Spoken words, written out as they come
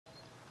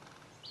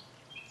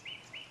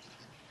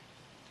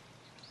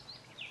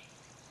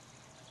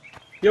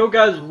Yo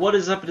guys, what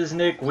is up? It is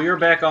Nick. We are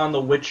back on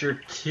The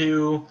Witcher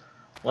 2.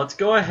 Let's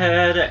go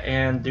ahead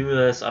and do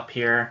this up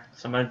here.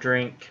 So I'm gonna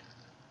drink,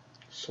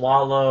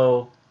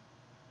 swallow.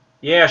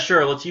 Yeah,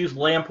 sure, let's use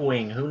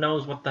Lampwing. Who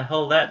knows what the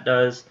hell that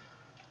does.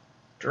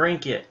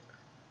 Drink it.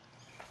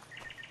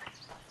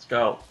 Let's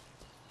go.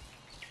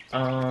 I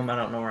don't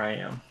know where I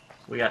am.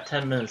 We got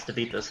 10 minutes to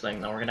beat this thing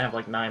though. We're gonna have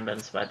like 9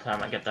 minutes by the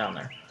time I get down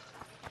there.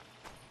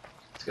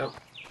 Let's go.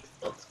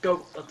 Let's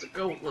go. Let's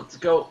go. Let's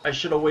go. I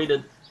should have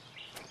waited.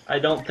 I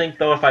don't think,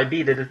 though, if I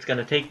beat it, it's going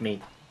to take me,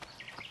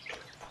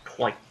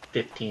 like,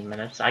 15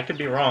 minutes. I could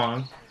be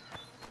wrong.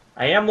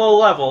 I am low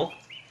level.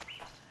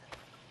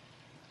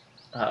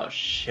 Oh,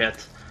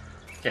 shit.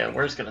 Okay,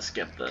 we're just going to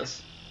skip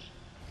this.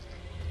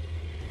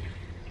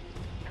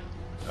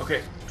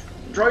 Okay.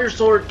 Draw your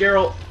sword,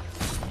 Geralt.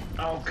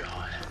 Oh,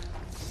 God.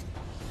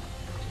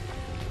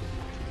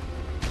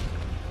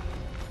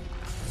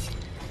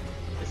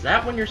 Is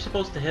that when you're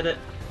supposed to hit it?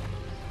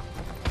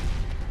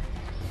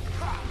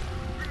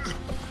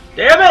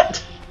 Damn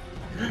it!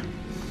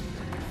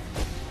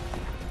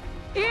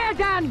 Air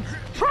gun!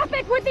 Trap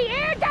it with the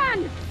air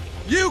gun!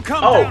 You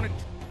come down and...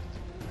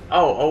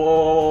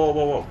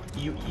 Oh,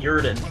 you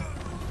Yurden.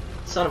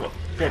 Son of a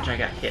bitch, I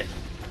got hit.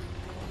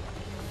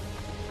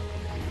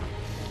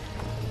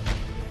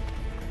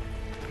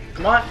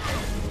 Come on.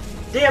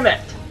 Damn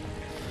it!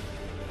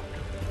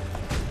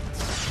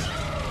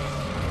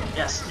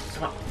 Yes,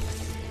 come on.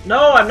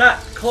 No, I'm not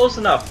close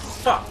enough.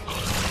 Fuck.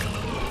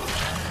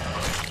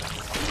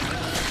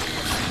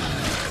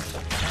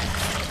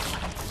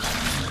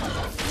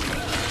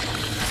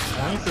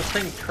 Why is this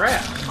thing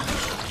trapped?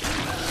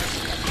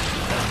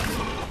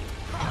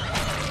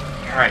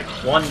 Alright,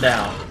 one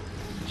down.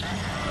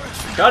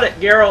 Got it,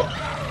 Geralt!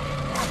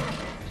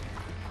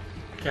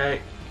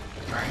 Okay.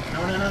 Alright,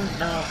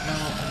 no.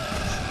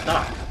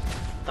 Stop.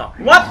 Stop.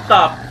 What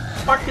the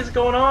fuck is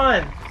going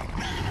on?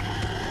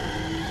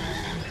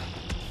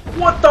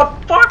 What the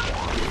fuck?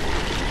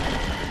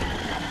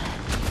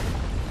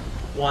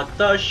 What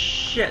the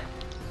shit?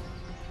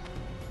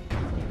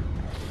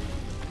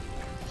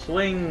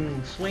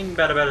 Swing, swing,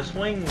 better,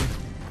 swing.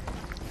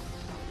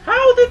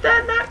 How did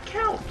that not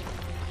count?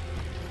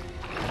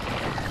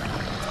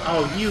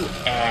 Oh, you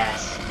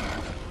ass.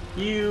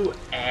 You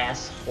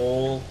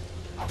asshole.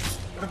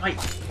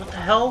 What the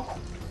hell?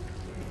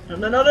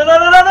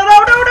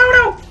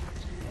 No.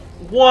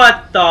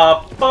 What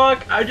the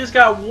fuck? I just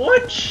got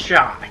one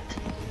shot.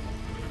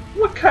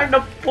 What kind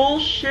of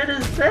bullshit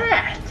is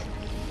that?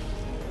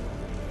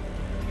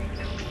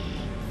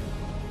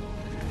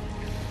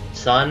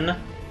 Son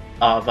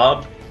of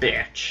a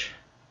bitch.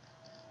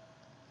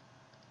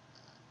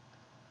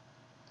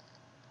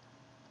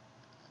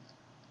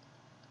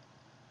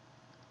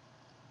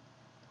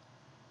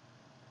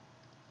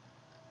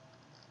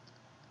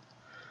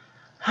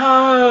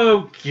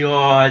 Oh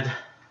god.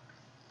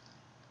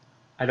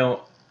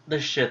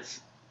 This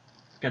shit's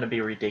gonna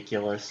be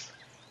ridiculous.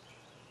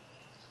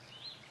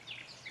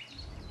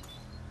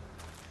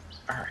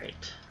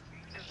 Alright.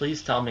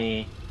 Please tell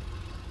me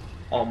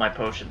all my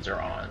potions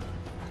are on.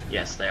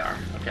 Yes, they are.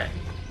 Okay.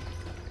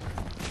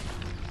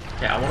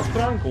 Okay, I want to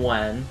put on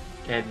Gwen.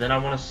 Okay, then I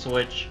want to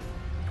switch.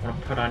 I want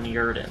to put on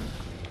Yurden.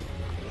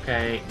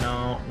 Okay,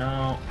 no.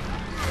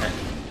 Okay.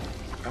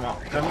 Come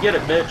on, come get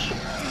it, bitch.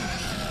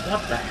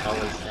 What the hell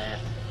is that?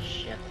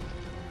 Shit.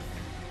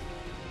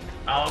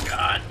 Oh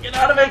god, get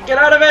out of it, get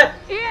out of it!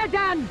 Air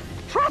gun!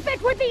 Trap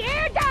it with the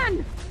air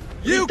gun!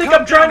 You think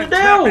I'm trying to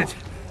do?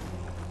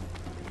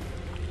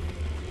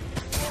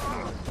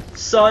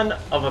 Son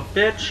of a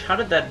bitch! How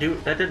did that do?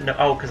 That didn't.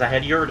 Oh, because I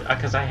had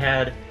because I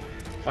had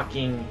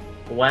fucking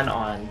Gwen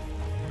on.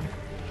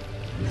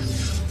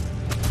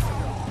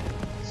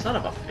 Son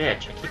of a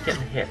bitch! I keep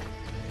getting hit.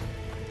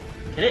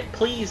 Can it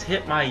please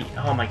hit my?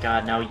 Oh my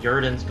god! Now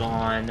Yurden's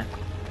gone.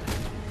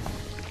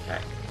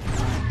 Okay,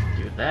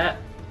 do that.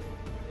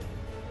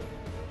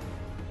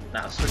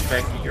 Now switch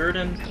back to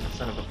Yurden.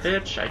 Son of a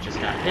bitch! I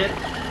just got hit.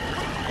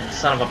 And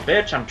son of a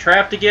bitch! I'm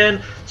trapped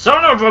again.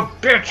 Son of a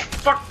bitch!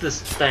 Fuck this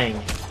thing.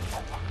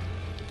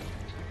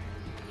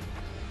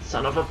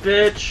 Son of a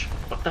bitch!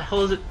 What the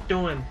hell is it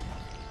doing?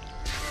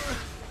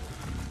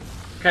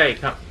 Okay,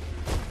 come.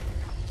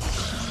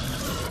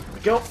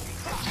 Go!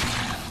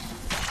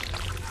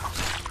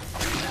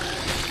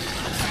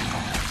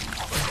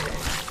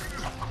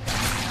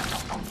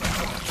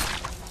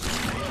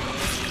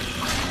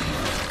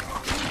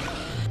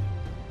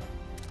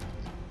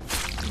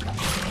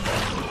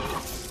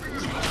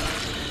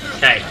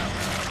 Okay,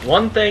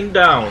 one thing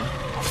down.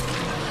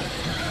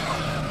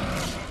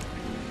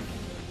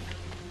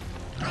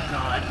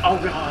 Oh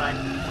god!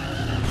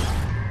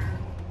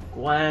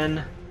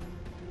 Gwen.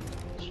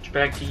 Switch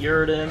back to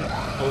Yurden.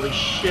 Holy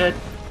shit!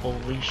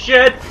 Holy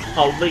shit!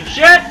 Holy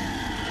shit!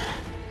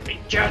 Hey,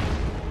 Jet!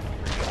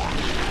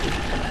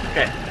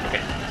 Okay,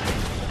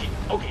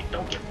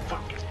 don't get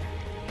fucked.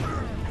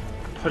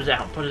 Put it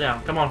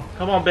down, come on,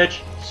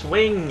 bitch!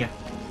 Swing!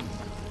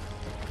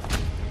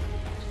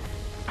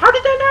 How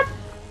did that not?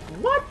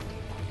 What?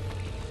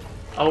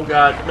 Oh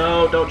god,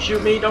 no, don't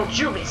shoot me, don't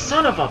shoot me,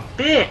 son of a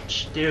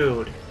bitch,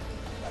 dude.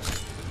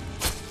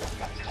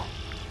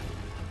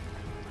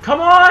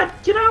 Come on,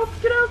 get out,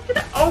 get out, get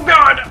out. Oh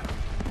god.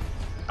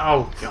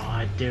 Oh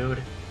god,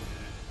 dude.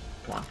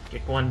 Come on,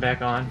 get Gwen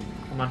back on.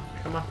 Come on,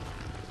 come on.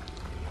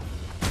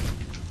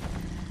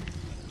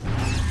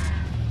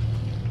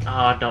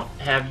 Ah, don't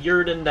have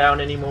Yurden down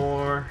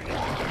anymore.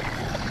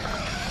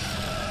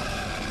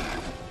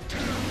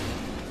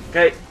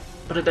 Okay,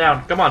 put it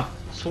down. Come on.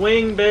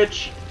 Swing,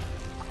 bitch.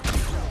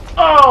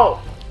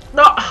 Oh!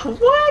 No!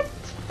 What?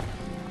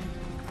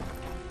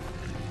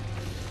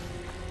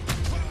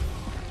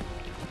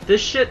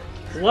 This shit...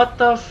 What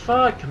the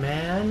fuck,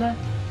 man?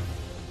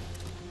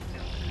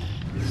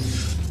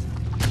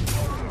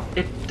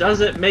 It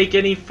doesn't make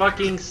any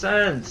fucking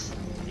sense.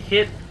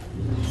 Hit...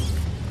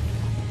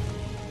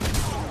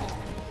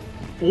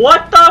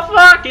 What the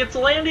fuck? It's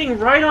landing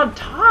right on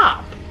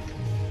top!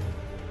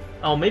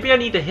 Oh, maybe I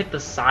need to hit the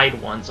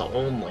side ones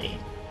only.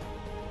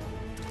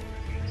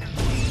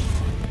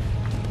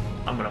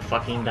 I'm gonna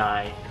fucking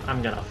die.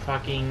 I'm gonna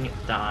fucking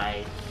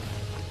die.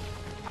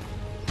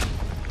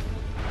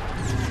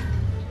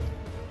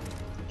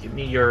 Give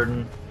me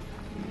Yurden.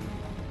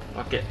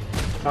 Fuck it.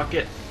 Fuck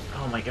it.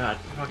 Oh my god.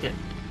 Fuck it.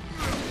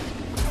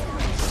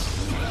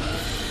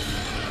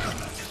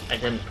 I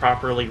didn't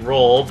properly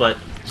roll, but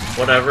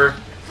whatever.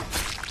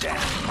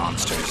 Damn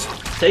monsters.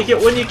 Take it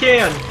when you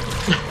can.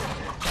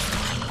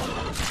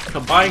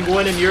 Combine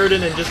Gwen and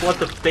Yurden and just let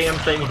the damn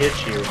thing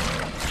hit you.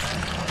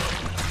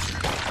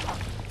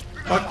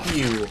 Fuck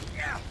you.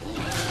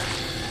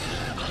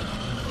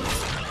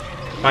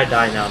 If I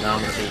die now, I'm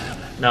gonna be...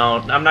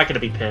 No, I'm not gonna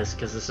be pissed,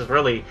 because this is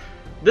really...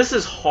 This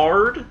is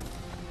hard,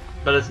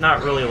 but it's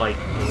not really, like,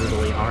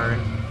 brutally hard.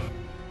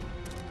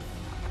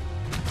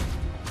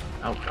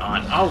 Oh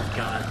god, oh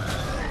god.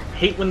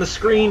 Hate when the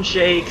screen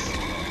shakes.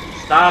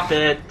 Stop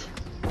it.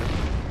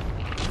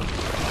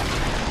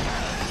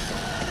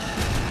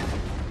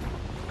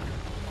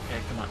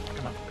 Okay, come on,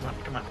 come on, come on,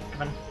 come on,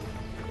 come on.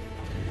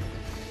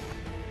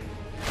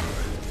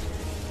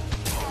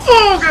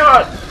 Oh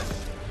god!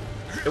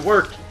 It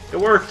worked, it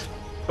worked,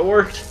 it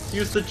worked.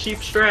 Use the cheap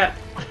strat.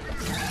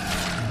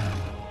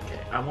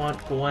 Okay, I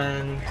want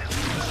Gwen.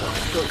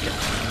 Okay.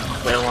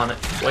 Wail on it,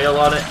 wail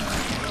on it.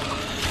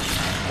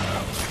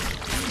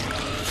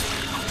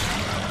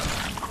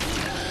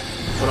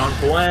 Put on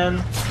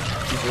Gwen.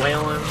 Keep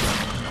wailing.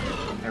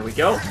 There we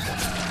go.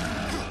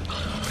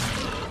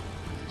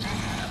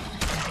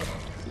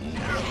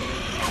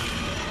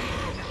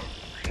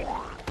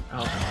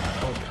 Oh,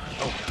 oh god,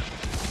 oh god.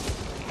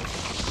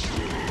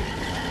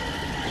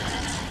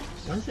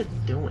 What is it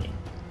doing?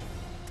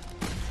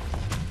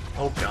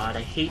 Oh god,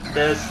 I hate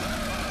this.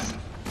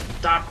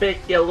 Stop it,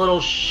 you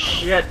little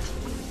shit.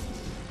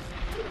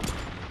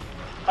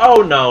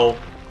 Oh no.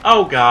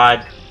 Oh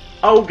god.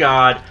 Oh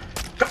god.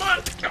 Come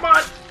on, come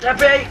on.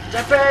 Tap A,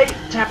 tap A,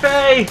 tap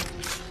A.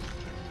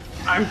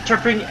 I'm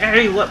tripping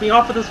A. Let me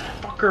off of this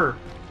fucker.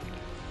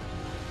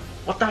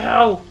 What the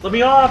hell? Let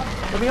me off.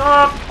 Let me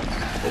off.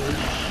 Holy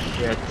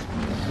shit.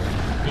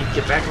 Need to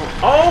get back on.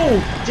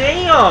 Oh,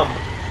 damn.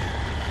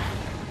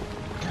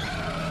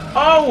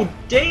 Oh,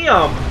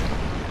 damn.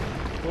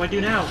 What do I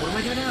do now? What do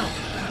I do now?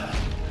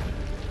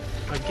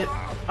 Do I get...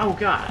 Oh,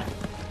 God.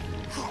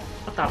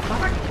 What the fuck?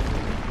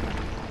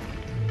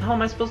 What the hell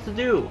am I supposed to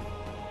do?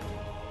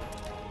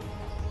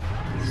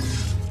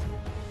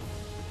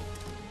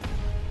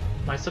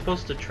 Am I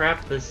supposed to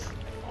trap this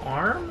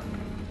arm?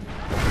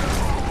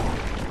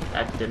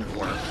 That didn't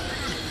work.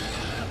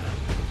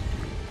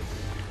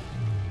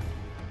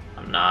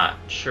 I'm not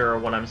sure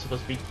what I'm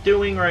supposed to be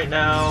doing right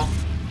now.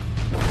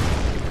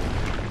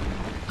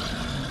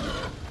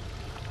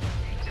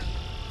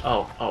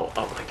 Oh, oh,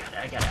 oh, I got it,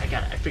 I got it, I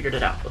got it. I figured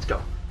it out. Let's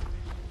go.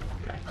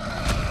 Okay.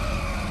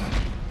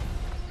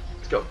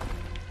 Let's go.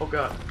 Oh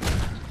god.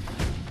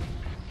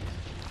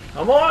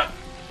 Come on!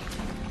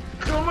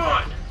 Come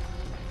on!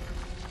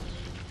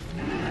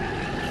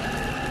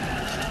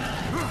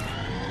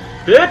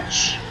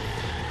 Bitch!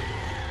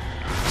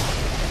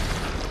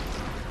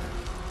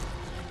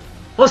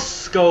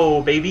 Let's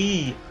go,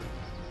 baby!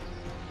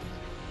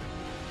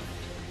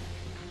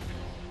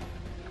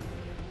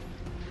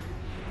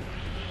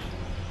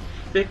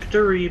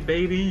 Victory,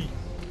 baby!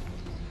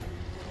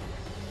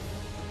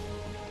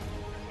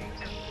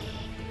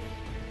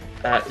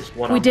 That is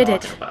what I'm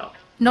talking about.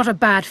 Not a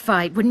bad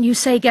fight, wouldn't you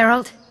say,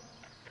 Geralt?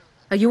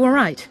 Are you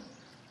alright?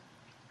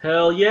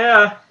 Hell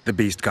yeah! The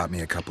beast got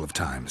me a couple of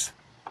times.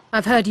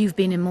 I've heard you've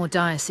been in more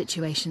dire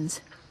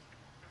situations.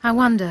 I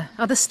wonder,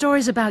 are the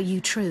stories about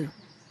you true?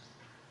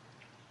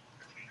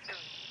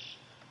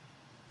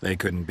 They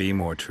couldn't be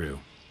more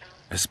true.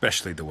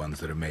 Especially the ones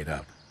that are made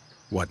up.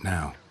 What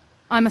now?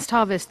 I must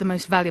harvest the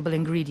most valuable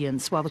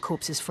ingredients while the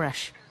corpse is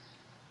fresh.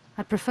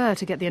 I'd prefer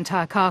to get the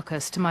entire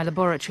carcass to my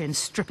laboratory and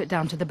strip it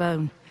down to the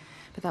bone,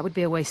 but that would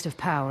be a waste of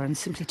power and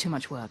simply too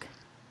much work.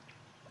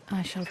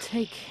 I shall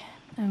take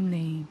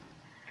only...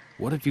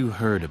 What have you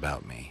heard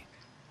about me?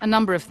 a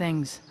number of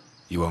things.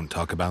 You won't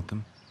talk about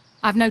them?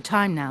 I've no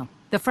time now.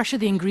 The fresher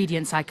the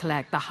ingredients I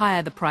collect, the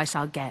higher the price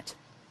I'll get.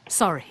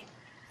 Sorry.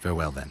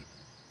 Farewell, then.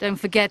 Don't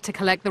forget to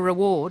collect the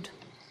reward.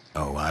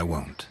 Oh, I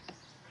won't.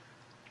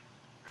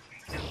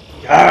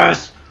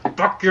 Yes!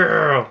 Fuck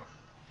you!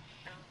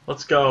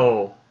 Let's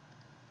go.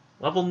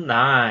 Level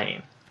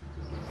 9.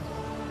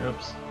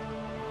 Oops.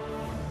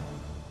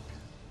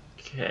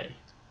 Okay.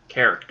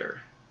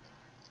 Character.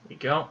 Here we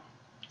go.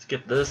 Let's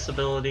get this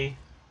ability.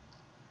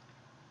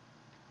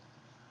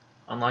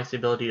 Unlocks the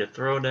ability to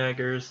throw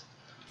daggers.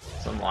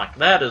 Let's unlock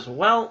that as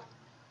well.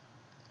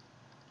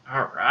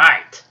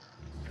 Alright.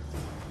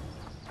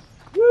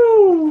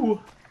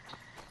 Woo!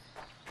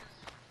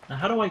 Now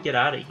how do I get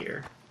out of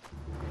here?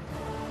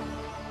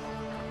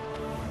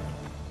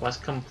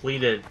 Quest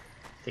completed.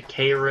 The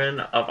Kayran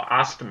of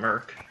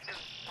Ostmerk.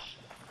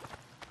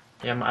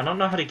 Damn, I don't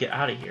know how to get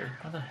out of here.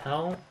 How the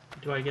hell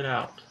do I get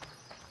out?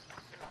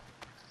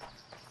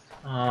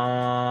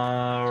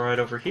 Right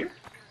over here?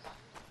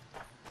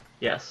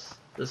 Yes,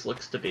 this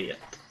looks to be it.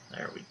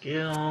 There we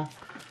go.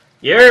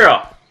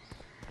 Yeah!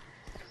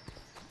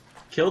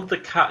 Killed the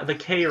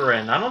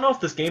Kayran. I don't know if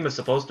this game is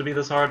supposed to be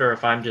this hard or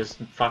if I'm just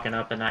fucking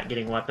up and not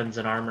getting weapons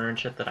and armor and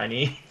shit that I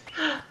need.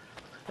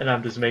 And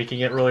I'm just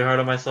making it really hard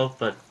on myself,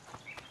 but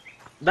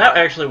that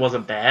actually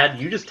wasn't bad.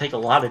 You just take a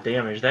lot of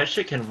damage. That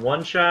shit can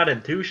one-shot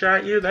and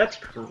two-shot you? That's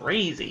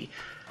crazy.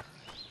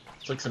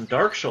 It's like some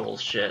Dark Souls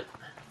shit.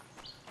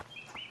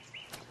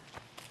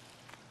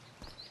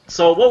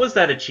 So, what was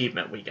that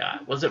achievement we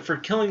got? Was it for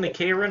killing the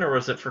Kayran, or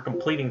was it for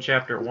completing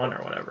Chapter 1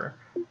 or whatever?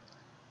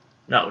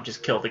 No,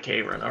 just kill the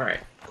Kayran. Alright,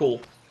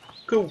 cool.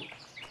 Cool.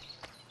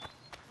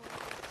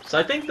 So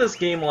I think this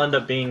game will end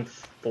up being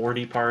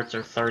 40 parts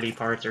or 30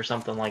 parts or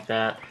something like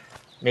that.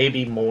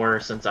 Maybe more,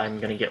 since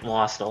I'm going to get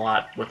lost a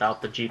lot without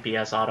the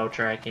GPS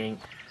auto-tracking.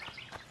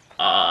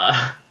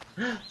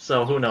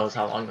 So who knows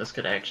how long this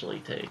could actually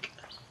take.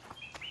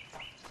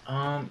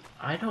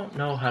 I don't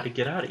know how to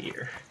get out of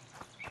here.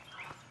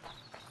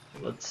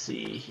 Let's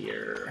see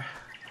here.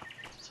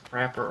 Let's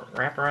wrap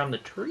around the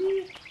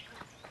tree?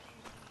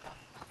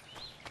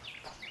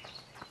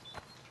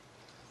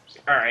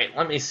 Alright,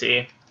 let me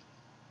see.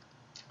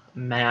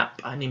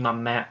 Map. I need my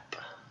map.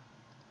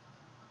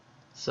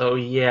 So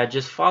yeah,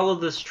 just follow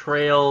this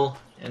trail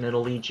and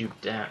it'll lead you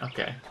down.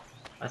 Okay,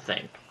 I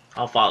think.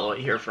 I'll follow it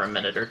here for a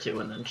minute or two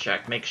and then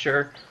check. Make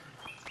sure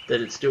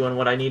that it's doing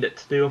what I need it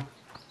to do.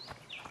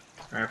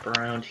 Wrap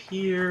around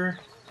here.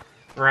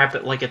 Wrap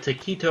it like a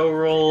taquito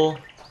roll.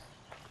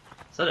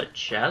 Is that a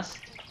chest?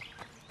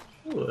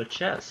 Ooh, a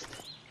chest.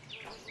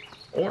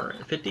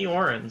 50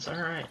 orans,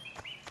 alright.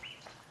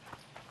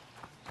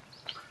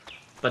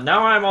 But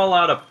now I'm all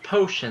out of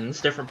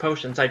potions, different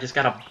potions. I just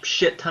got a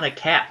shit ton of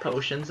cat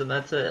potions, and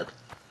that's it.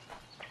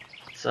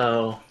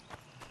 So,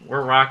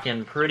 we're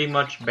rocking pretty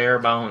much bare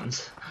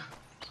bones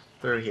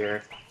through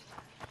here.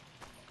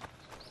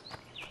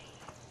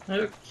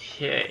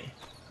 Okay,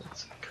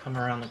 let's come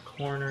around the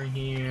corner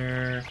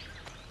here.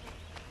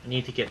 I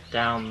need to get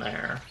down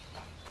there.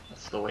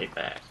 That's the way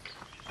back.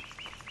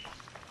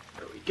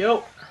 There we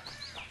go.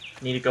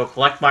 Need to go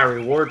collect my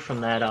reward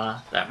from that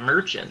that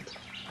merchant.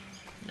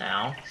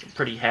 Now, so I'm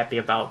pretty happy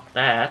about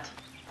that.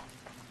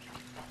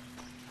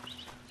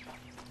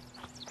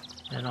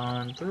 Head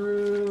on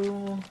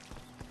through.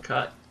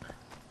 Cut.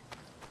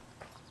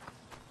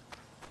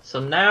 So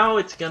now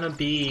it's gonna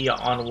be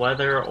on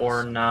whether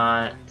or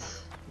not.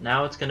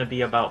 Now it's gonna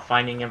be about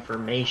finding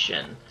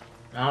information.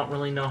 I don't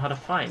really know how to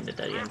find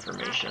the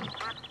information.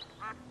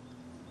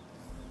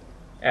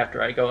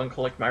 After I go and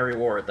collect my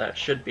reward, that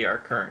should be our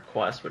current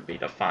quest, would be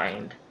to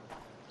find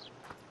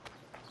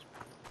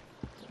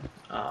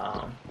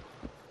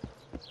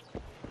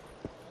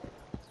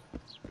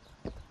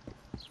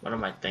what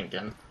am I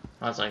thinking?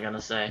 What was I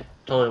gonna say?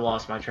 Totally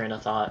lost my train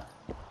of thought.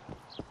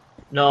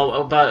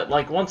 No, but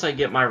like once I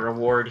get my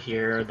reward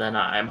here, then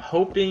I'm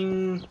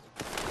hoping.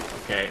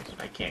 Okay,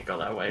 I can't go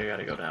that way. I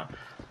gotta go down.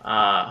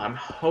 I'm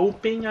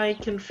hoping I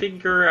can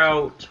figure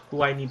out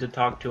who I need to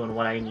talk to and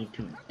what I need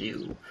to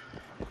do.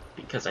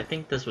 Because I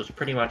think this was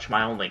pretty much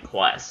my only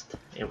quest.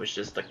 It was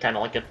just a kind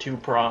of like a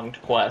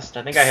two-pronged quest.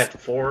 I think I had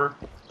 3 or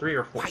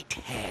 4.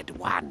 White-haired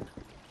one,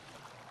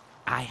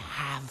 I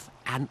have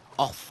an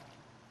offer.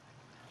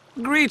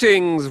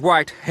 Greetings,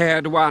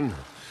 white-haired one.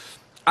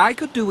 I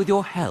could do with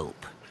your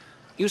help.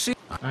 You see...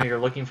 Oh, you're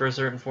looking for a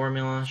certain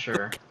formula?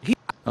 Sure.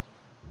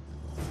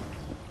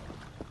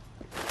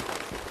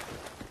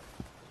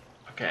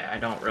 Okay, I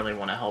don't really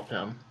want to help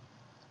him.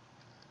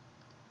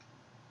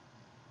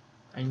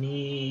 I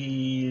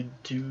need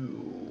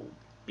to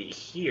be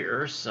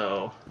here,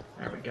 so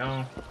there we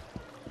go.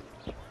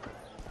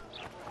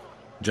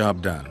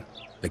 Job done.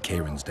 The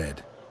Kayran's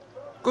dead.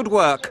 Good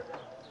work.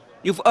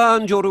 You've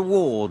earned your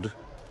reward.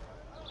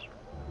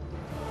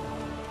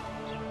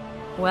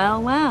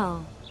 Well,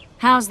 well.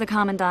 How's the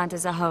Commandant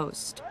as a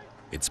host?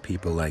 It's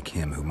people like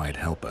him who might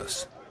help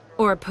us.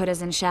 Or put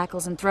us in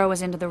shackles and throw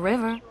us into the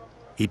river.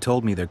 He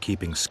told me they're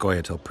keeping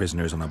Scoia'tael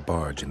prisoners on a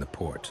barge in the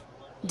port.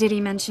 Did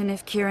he mention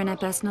if Kayran ep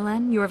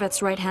Esnalen,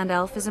 Yorvet's right-hand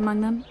elf, is among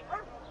them?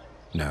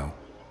 No.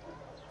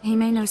 He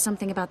may know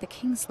something about the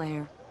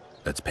Kingslayer.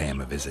 Let's pay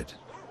him a visit.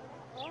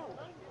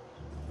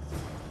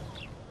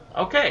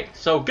 Okay,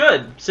 so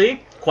good.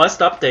 See? Quest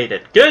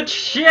updated. Good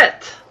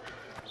shit!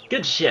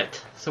 Good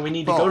shit. So we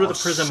need to go to the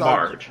prison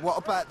barge. What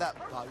about that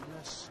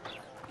bonus?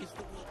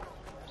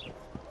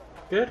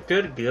 Good,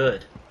 good,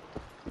 good.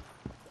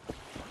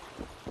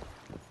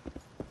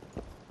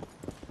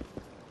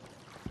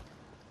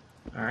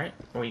 Alright,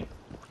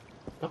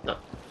 what the?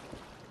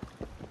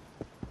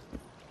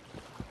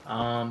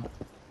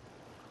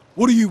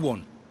 What do you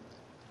want?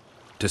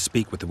 To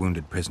speak with the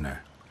wounded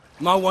prisoner.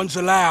 No one's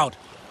allowed.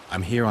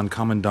 I'm here on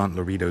Commandant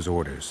Laredo's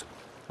orders.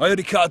 I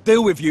already cut a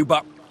deal with you,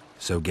 but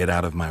So get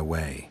out of my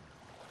way.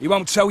 he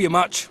won't tell you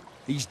much.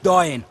 He's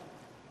dying.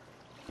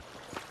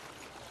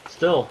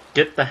 Still,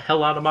 get the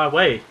hell out of my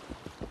way.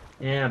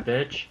 Yeah,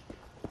 bitch.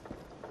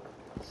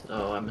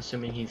 So, I'm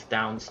assuming he's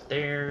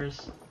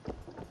downstairs.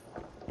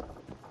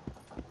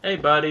 Hey,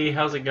 buddy,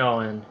 how's it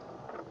going?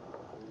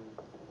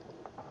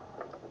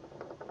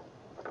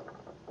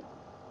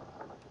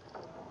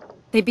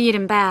 They beat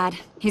him bad.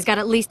 He's got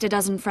at least a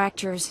dozen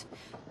fractures.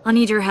 I'll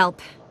need your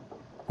help.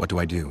 What do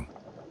I do?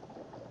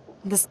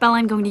 The spell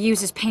I'm going to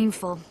use is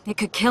painful. It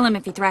could kill him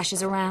if he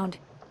thrashes around.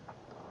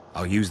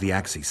 I'll use the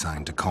Axii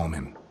sign to calm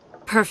him.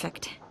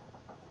 Perfect.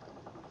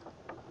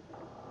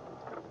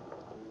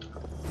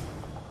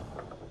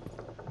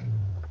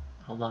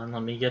 Hold on,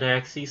 let me get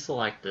Axie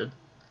selected.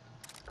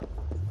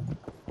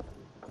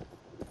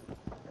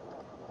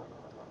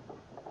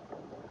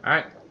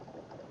 Alright.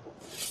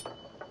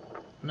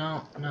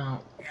 No, no.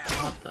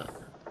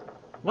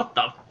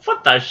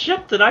 What the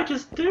shit did I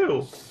just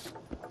do?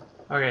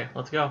 Okay,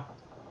 let's go.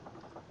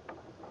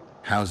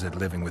 How's it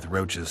living with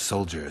Roach's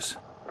soldiers?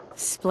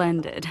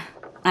 Splendid.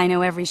 I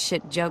know every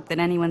shit joke that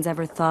anyone's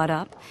ever thought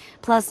up.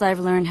 Plus, I've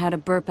learned how to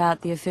burp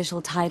out the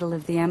official title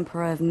of the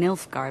Emperor of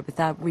Nilfgaard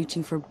without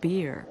reaching for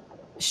beer.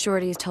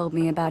 Shorty's told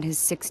me about his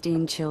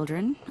 16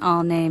 children,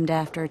 all named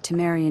after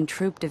Temerian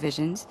troop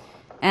divisions,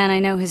 and I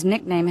know his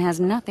nickname has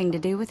nothing to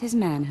do with his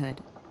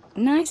manhood.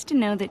 Nice to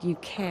know that you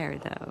care,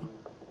 though.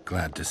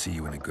 Glad to see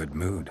you in a good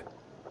mood.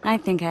 I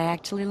think I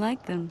actually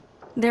like them.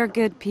 They're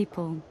good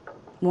people.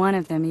 One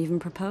of them even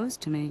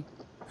proposed to me.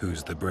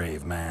 Who's the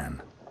brave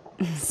man?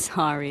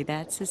 Sorry,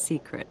 that's a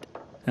secret.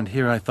 And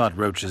here I thought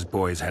Roach's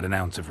boys had an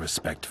ounce of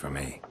respect for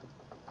me.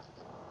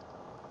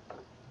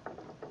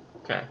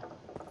 Okay.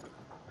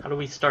 How do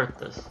we start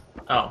this?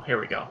 Oh, here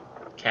we go.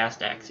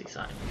 Cast Axie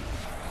sign.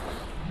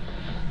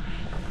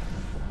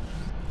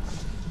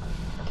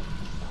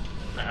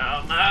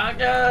 Oh my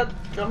god!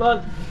 Come on!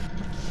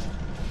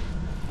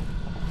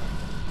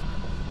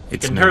 You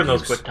It's can no turn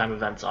those use. quick time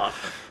events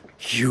off.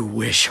 You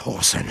wish,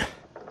 Horson.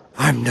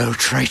 I'm no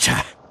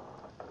traitor.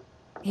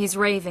 He's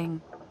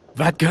raving.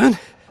 Vadgun?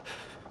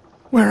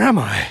 Where am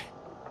I?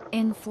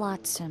 In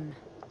Flotsam,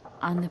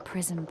 on the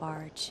prison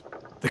barge.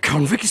 The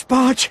convict's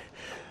barge?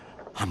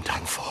 I'm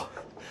done for.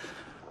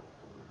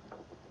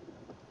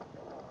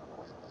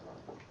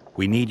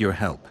 We need your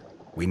help.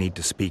 We need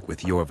to speak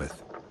with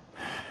Yorvith.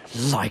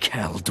 Like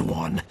hell,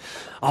 Dwan.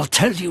 I'll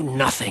tell you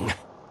nothing.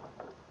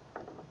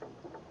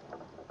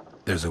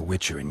 There's a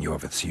Witcher in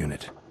Yorvith's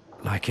unit.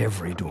 Like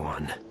every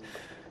Dwan.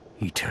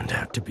 He turned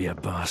out to be a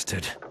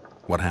bastard.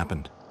 What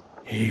happened?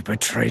 He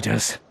betrayed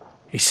us.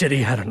 He said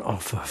he had an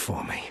offer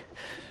for me.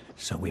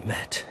 So we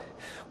met,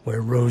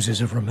 where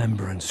roses of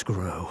remembrance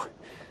grow.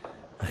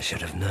 I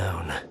should have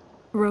known.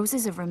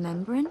 Roses of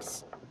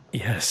Remembrance?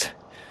 Yes,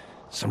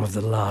 some of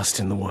the last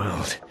in the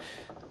world.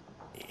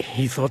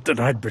 He thought that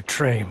I'd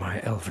betray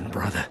my elven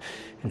brother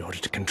in order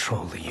to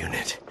control the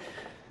unit.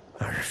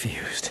 I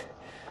refused,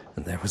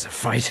 and there was a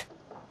fight.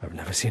 I've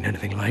never seen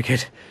anything like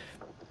it.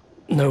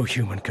 No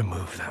human can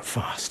move that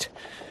fast.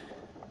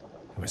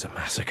 It was a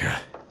massacre.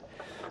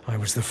 I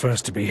was the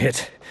first to be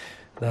hit,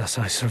 thus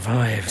I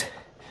survived.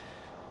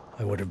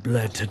 I would have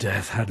bled to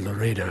death had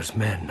Laredo's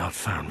men not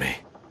found me.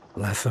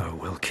 Letho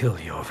will kill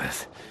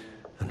Yorvith,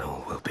 and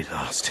all will be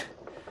lost.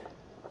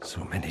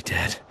 So many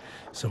dead,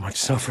 so much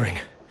suffering,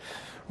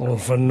 all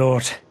for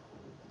naught.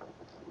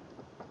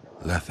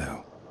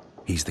 Letho.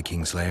 He's the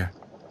Kingslayer?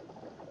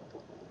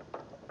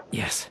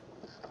 Yes.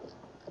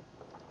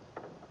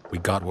 We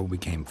got what we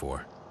came for.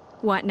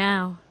 What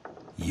now?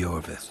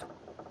 Yorvith.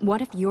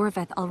 What if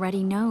Yorvith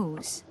already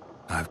knows?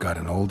 I've got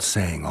an old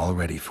saying all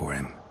ready for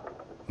him.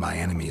 My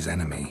enemy's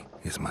enemy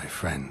is my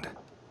friend.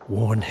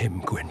 Warn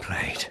him,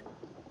 Gwynplaine.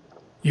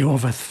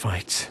 Yorvith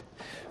fights,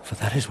 for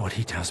that is what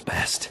he does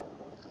best.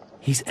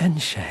 He's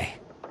Enshe,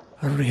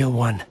 a real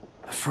one,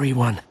 a free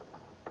one.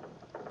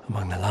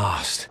 Among the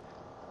last.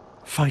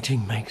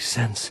 Fighting makes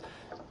sense.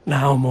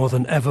 Now more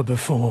than ever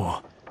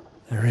before.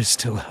 There is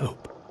still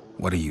hope.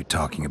 What are you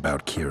talking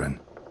about, Kayran?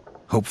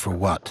 Hope for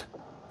what?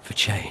 For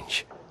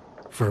change.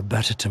 For a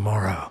better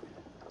tomorrow.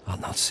 I'll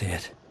not see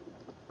it.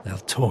 They'll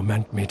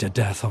torment me to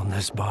death on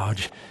this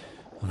barge,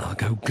 and I'll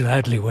go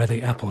gladly where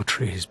the apple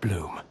trees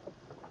bloom.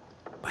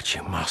 But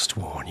you must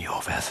warn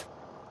Yorvith.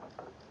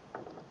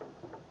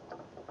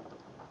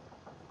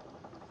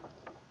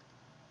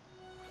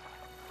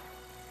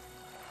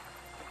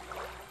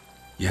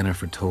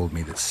 Yennefer told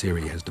me that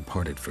Ciri has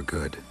departed for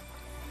good.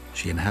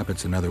 She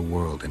inhabits another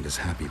world and is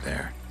happy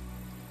there.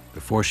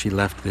 Before she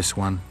left this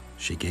one,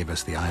 she gave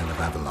us the Isle of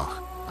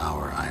Avalok,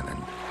 our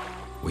island.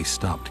 We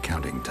stopped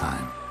counting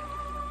time.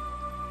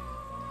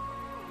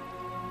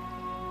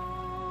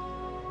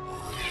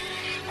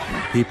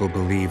 People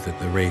believe that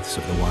the wraiths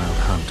of the Wild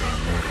Hunt are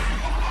immortal.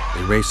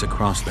 They race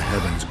across the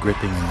heavens,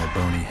 gripping in their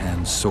bony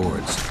hands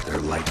swords, their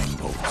lightning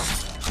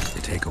bolts.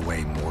 They take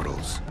away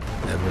mortals,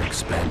 ever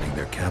expanding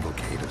their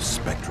cavalcade of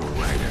spectral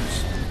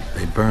riders.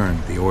 They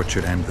burned the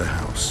orchard and the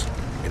house.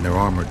 In their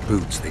armored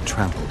boots, they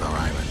trampled our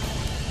island.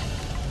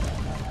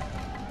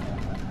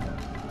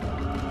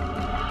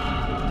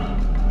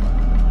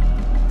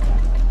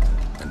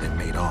 And they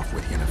made off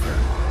with Yennefer.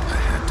 I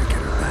had to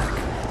get her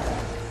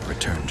back.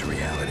 Return to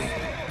reality.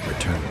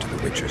 Return to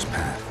the Witcher's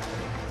path.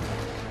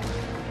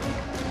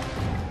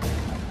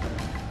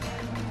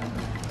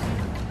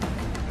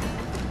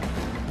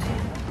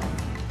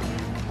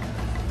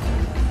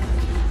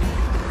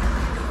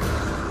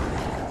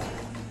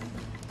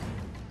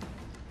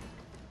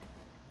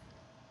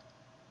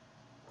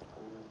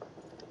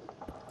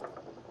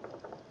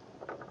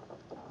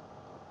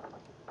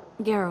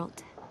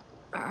 Geralt,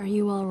 are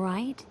you all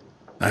right?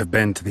 I've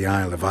been to the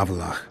Isle of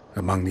Avalok,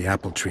 among the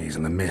apple trees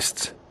and the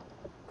mists.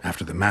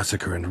 After the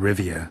massacre in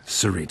Rivia,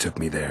 Suri took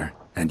me there,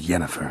 and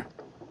Yennefer.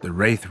 The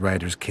Wraith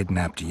Riders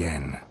kidnapped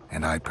Yen,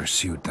 and I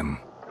pursued them.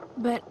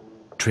 But...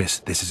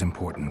 Triss, this is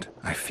important.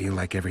 I feel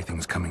like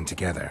everything's coming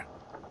together.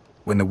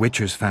 When the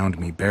Witchers found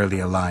me barely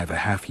alive a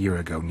half-year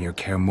ago near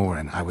Kaer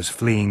Morhen, I was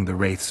fleeing the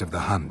Wraiths of the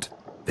Hunt.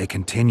 They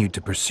continued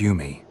to pursue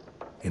me,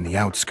 in the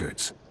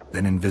outskirts,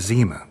 then in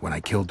Vizima when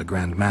I killed the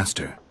Grand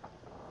Master.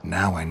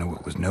 Now I know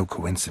it was no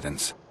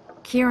coincidence.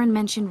 Kayran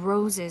mentioned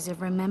roses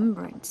of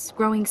remembrance,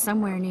 growing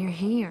somewhere near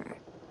here.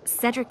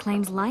 Cedric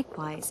claims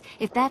likewise.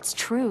 If that's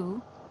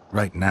true...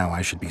 Right now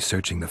I should be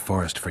searching the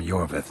forest for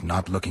Yorvith,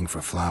 not looking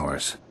for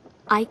flowers.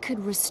 I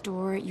could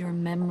restore your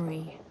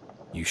memory.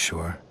 You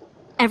sure?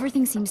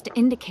 Everything seems to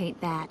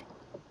indicate that.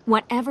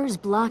 Whatever's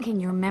blocking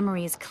your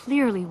memory is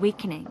clearly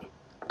weakening.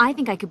 I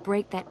think I could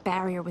break that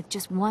barrier with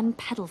just one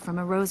petal from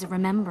a rose of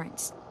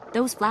remembrance.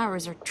 Those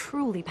flowers are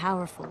truly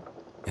powerful.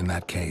 In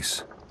that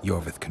case,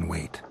 Yorvith can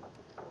wait.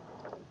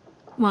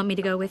 Want me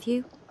to go with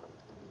you?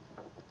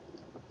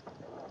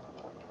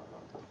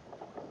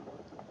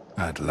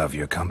 I'd love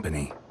your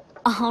company.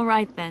 All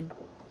right then.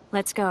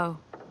 Let's go.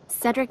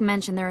 Cedric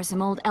mentioned there are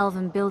some old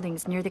elven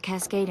buildings near the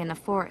cascade in the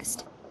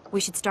forest.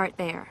 We should start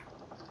there.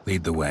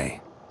 Lead the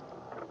way.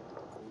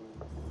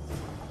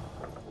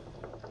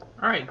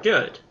 Alright,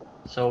 good.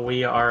 So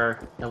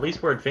at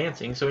least we're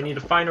advancing, so we need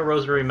to find a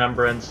Rose of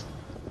Remembrance.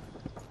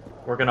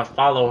 We're gonna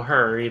follow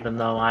her, even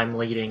though I'm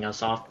leading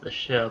us off the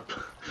ship.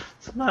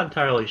 So I'm not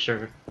entirely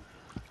sure.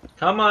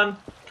 Come on,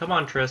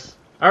 Triss.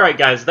 Alright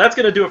guys, that's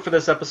gonna do it for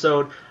this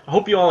episode. I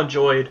hope you all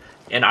enjoyed,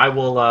 and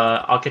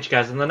I'll catch you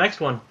guys in the next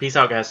one. Peace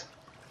out, guys.